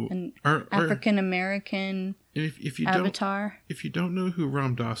 An African-American avatar. If you don't know who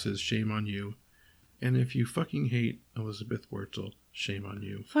Ram Dass is, shame on you. And if you fucking hate Elizabeth Wurtzel, shame on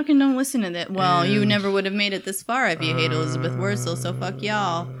you. Fucking don't listen to that. Well, you never would have made it this far if you hate Elizabeth Wurtzel, so fuck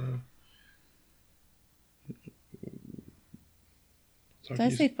y'all. Did I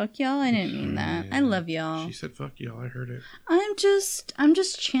say fuck y'all? I didn't mean that. I love y'all. She said fuck y'all. I heard it. I'm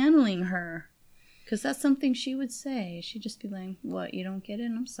just channeling her. Because that's something she would say. She'd just be like, what, you don't get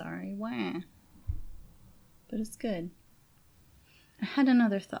it? I'm sorry. Wah. But it's good. I had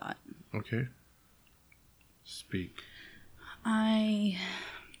another thought. Okay. Speak. I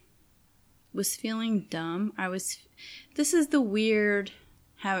was feeling dumb. This is the weird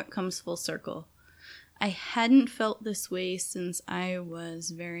how it comes full circle. I hadn't felt this way since I was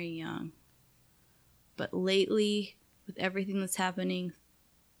very young. But lately, with everything that's happening,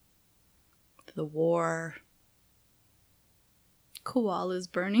 the war,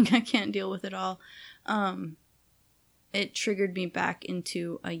 koalas burning, I can't deal with it all. It triggered me back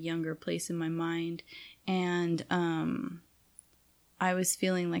into a younger place in my mind. And I was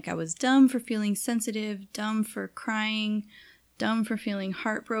feeling like I was dumb for feeling sensitive, dumb for crying, dumb for feeling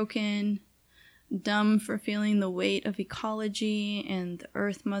heartbroken, dumb for feeling the weight of ecology and the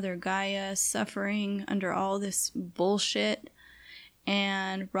Earth Mother Gaia suffering under all this bullshit.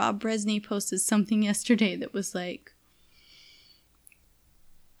 And Rob Bresney posted something yesterday that was like,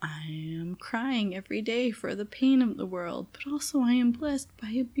 I am crying every day for the pain of the world, but also I am blessed by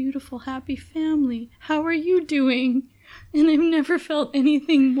a beautiful, happy family. How are you doing? And I've never felt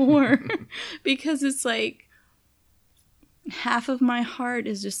anything more because it's like half of my heart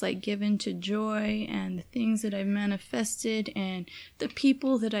is just like given to joy and the things that I've manifested and the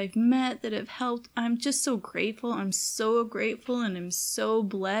people that I've met that have helped. I'm just so grateful. I'm so grateful and I'm so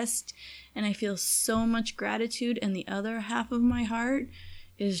blessed and I feel so much gratitude. And the other half of my heart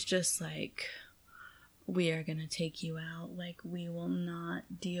is just like, we are gonna take you out. Like, we will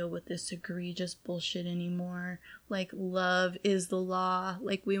not deal with this egregious bullshit anymore. Like, love is the law.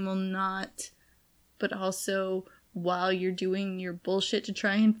 Like, we will not. But also, while you're doing your bullshit to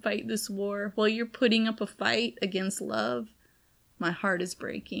try and fight this war, while you're putting up a fight against love, my heart is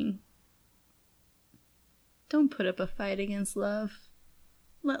breaking. Don't put up a fight against love.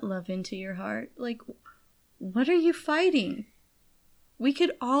 Let love into your heart. Like, what are you fighting? We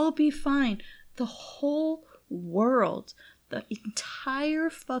could all be fine. The whole world, the entire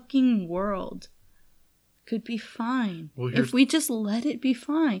fucking world could be fine. Well, if we just let it be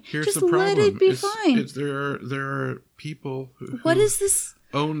fine. Just the let it be fine. There are people who what is this?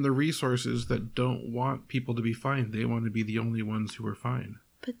 Own the resources that don't want people to be fine. They want to be the only ones who are fine.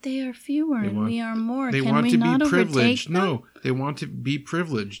 But they are fewer and we are more. They want to be privileged. No, they want to be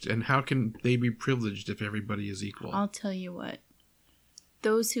privileged. And how can they be privileged if everybody is equal? I'll tell you what.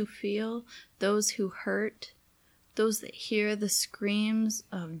 Those who feel, those who hurt, those that hear the screams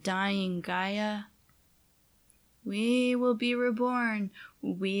of dying Gaia, we will be reborn.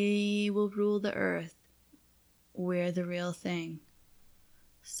 We will rule the earth. We're the real thing.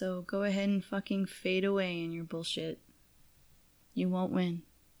 So go ahead and fucking fade away in your bullshit. You won't win.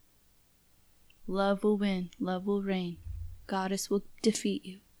 Love will win. Love will reign. Goddess will defeat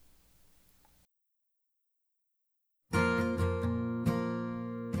you.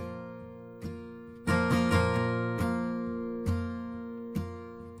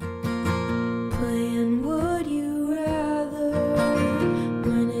 Playing would you rather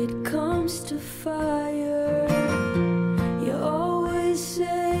when it comes to fire? You always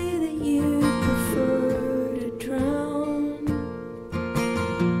say that you prefer to drown.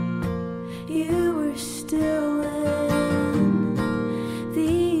 You were still in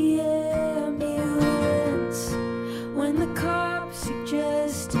the ambulance when the cops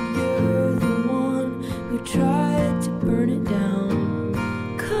suggested you're the one who tried to burn it down.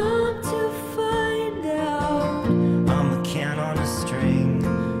 Come to find out, I'm a can on a string,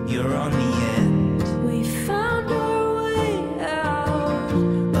 you're on the end. we found our way out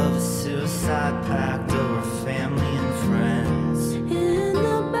Of a suicide pact over family and friends. in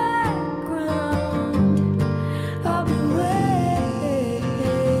the background. I'll be waiting.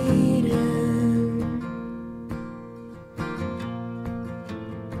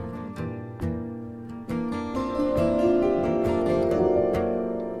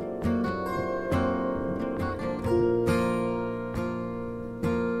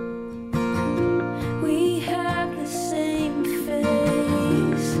 We have the same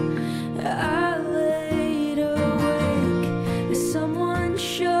face. I laid awake as someone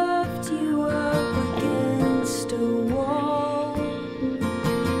shoved you up against a wall.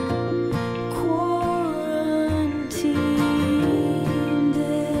 Quarantined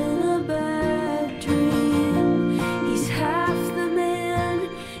in a bad dream. He's half the man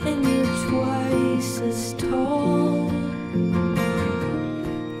and you're twice as tall.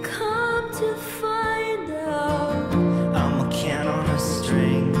 Come to find out, I'm a can on a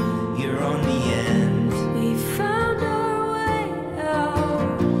string, you're on the end. we found our way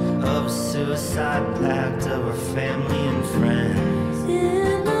out Of a suicide pact over family and friends.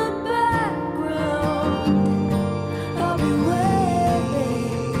 in the background. I'll be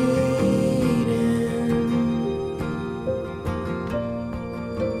waiting.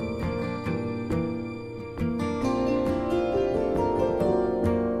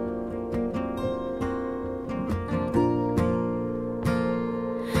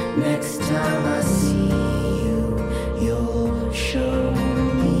 Next time I see